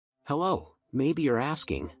Hello, maybe you're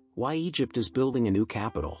asking, why Egypt is building a new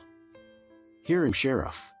capital? Here in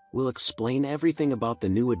Masharf, we'll explain everything about the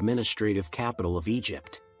new administrative capital of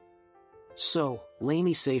Egypt. So, let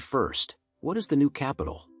me say first, what is the new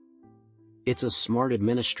capital? It's a smart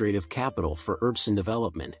administrative capital for urban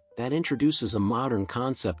development that introduces a modern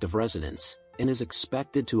concept of residence and is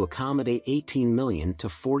expected to accommodate 18 million to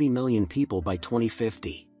 40 million people by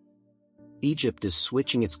 2050. Egypt is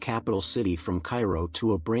switching its capital city from Cairo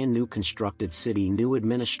to a brand new constructed city new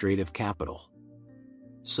administrative capital.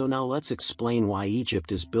 So now let's explain why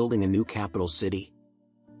Egypt is building a new capital city.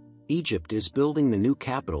 Egypt is building the new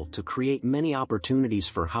capital to create many opportunities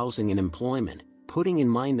for housing and employment, putting in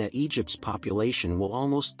mind that Egypt's population will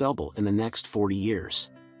almost double in the next 40 years.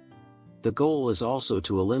 The goal is also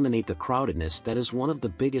to eliminate the crowdedness that is one of the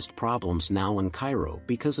biggest problems now in Cairo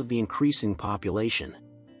because of the increasing population.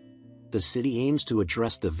 The city aims to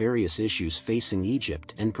address the various issues facing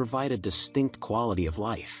Egypt and provide a distinct quality of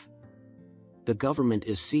life. The government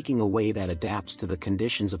is seeking a way that adapts to the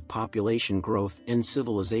conditions of population growth and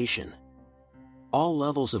civilization. All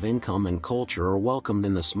levels of income and culture are welcomed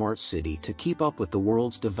in the smart city to keep up with the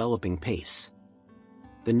world's developing pace.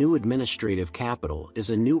 The new administrative capital is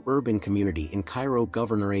a new urban community in Cairo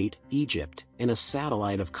Governorate, Egypt, and a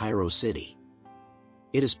satellite of Cairo City.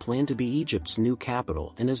 It is planned to be Egypt's new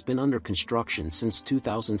capital and has been under construction since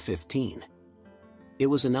 2015. It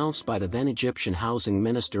was announced by the then Egyptian Housing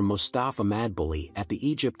Minister Mustafa Madbouly at the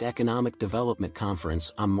Egypt Economic Development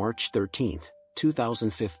Conference on March 13,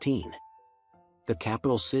 2015. The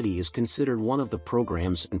capital city is considered one of the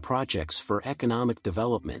programs and projects for economic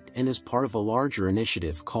development and is part of a larger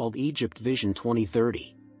initiative called Egypt Vision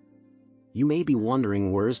 2030. You may be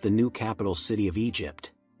wondering, where is the new capital city of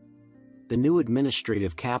Egypt? The new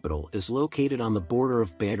administrative capital is located on the border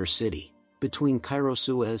of Badr city, between Cairo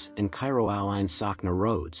Suez and Cairo Ain Sokhna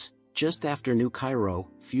roads, just after New Cairo,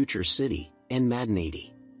 Future City, and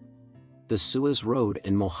Madinaty. The Suez Road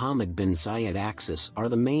and Mohammed bin Zayed axis are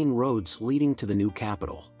the main roads leading to the new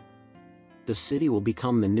capital. The city will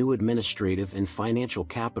become the new administrative and financial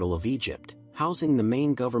capital of Egypt, housing the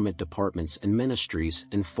main government departments and ministries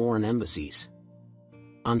and foreign embassies.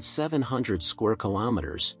 On 700 square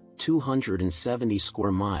kilometers, 270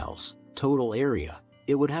 square miles, total area,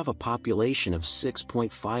 it would have a population of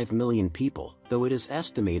 6.5 million people, though it is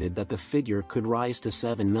estimated that the figure could rise to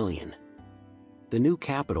 7 million. The new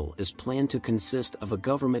capital is planned to consist of a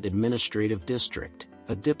government administrative district,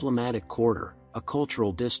 a diplomatic quarter, a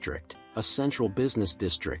cultural district, a central business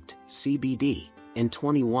district, CBD, and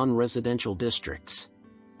 21 residential districts.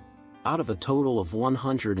 Out of a total of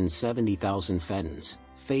 170,000 feddans,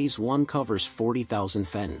 Phase 1 covers 40,000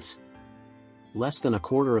 feddans. Less than a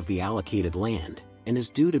quarter of the allocated land, and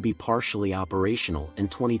is due to be partially operational in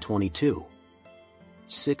 2022.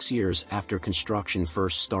 6 years after construction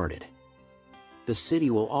first started. The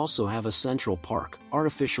city will also have a central park,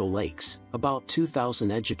 artificial lakes, about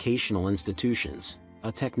 2,000 educational institutions,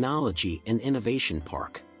 a technology and innovation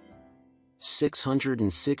park,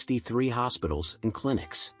 663 hospitals and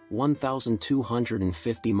clinics,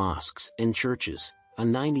 1,250 mosques and churches, a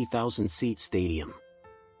 90,000-seat stadium,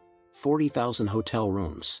 40,000 hotel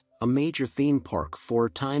rooms, a major theme park 4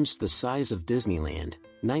 times the size of Disneyland,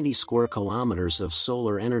 90 square kilometers of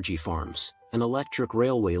solar energy farms, an electric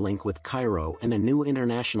railway link with Cairo, and a new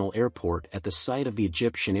international airport at the site of the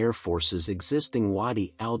Egyptian Air Force's existing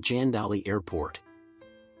Wadi al-Jandali airport.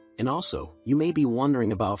 And also, you may be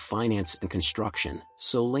wondering about finance and construction,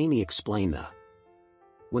 so let me explain that.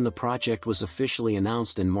 When the project was officially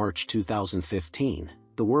announced in March 2015,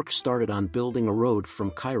 the work started on building a road from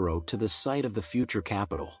Cairo to the site of the future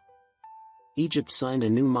capital. Egypt signed a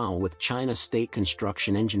new MoU with China State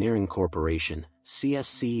Construction Engineering Corporation,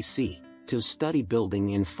 CSCEC, to study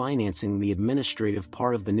building and financing the administrative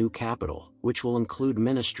part of the new capital, which will include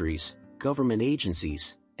ministries, government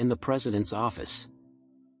agencies, and the President's office.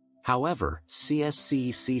 However,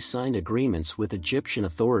 CSCEC signed agreements with Egyptian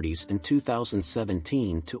authorities in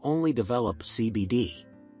 2017 to only develop CBD.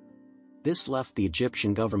 This left the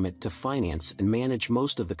Egyptian government to finance and manage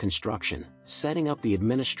most of the construction, setting up the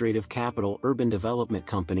Administrative Capital Urban Development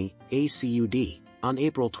Company, ACUD, on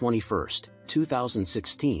April 21,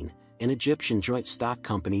 2016, an Egyptian joint stock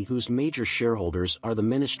company whose major shareholders are the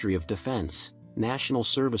Ministry of Defense, National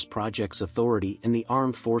Service Projects Authority and the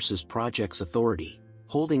Armed Forces Projects Authority,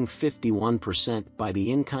 holding 51% by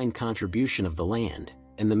the in-kind contribution of the land,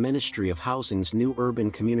 and the Ministry of Housing's New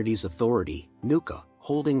Urban Communities Authority, NUCA,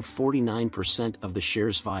 holding 49% of the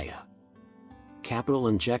shares via capital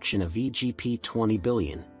injection of EGP $20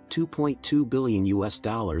 billion, $2.2 billion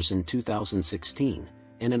in 2016,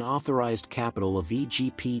 and an authorized capital of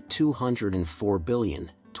EGP 204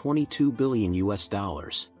 billion, 22 billion US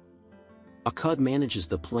dollars. ACUD manages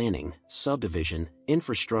the planning, subdivision,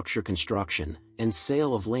 infrastructure construction, and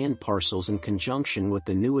sale of land parcels in conjunction with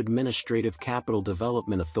the new Administrative Capital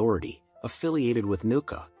Development Authority, affiliated with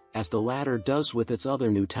NUCA, as the latter does with its other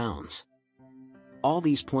new towns. All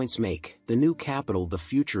these points make the new capital the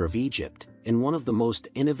future of Egypt, and one of the most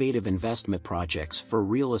innovative investment projects for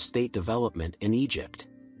real estate development in Egypt.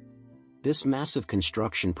 This massive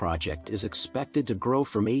construction project is expected to grow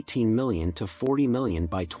from 18 million to 40 million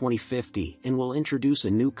by 2050 and will introduce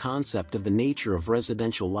a new concept of the nature of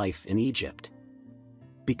residential life in Egypt.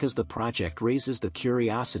 Because the project raises the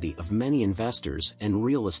curiosity of many investors and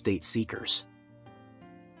real estate seekers.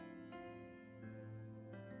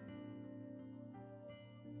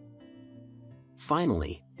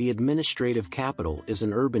 Finally, the administrative capital is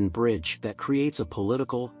an urban bridge that creates a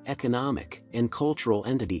political, economic, and cultural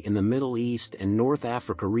entity in the Middle East and North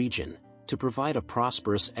Africa region, to provide a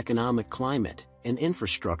prosperous economic climate and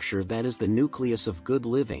infrastructure that is the nucleus of good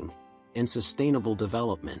living and sustainable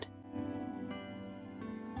development.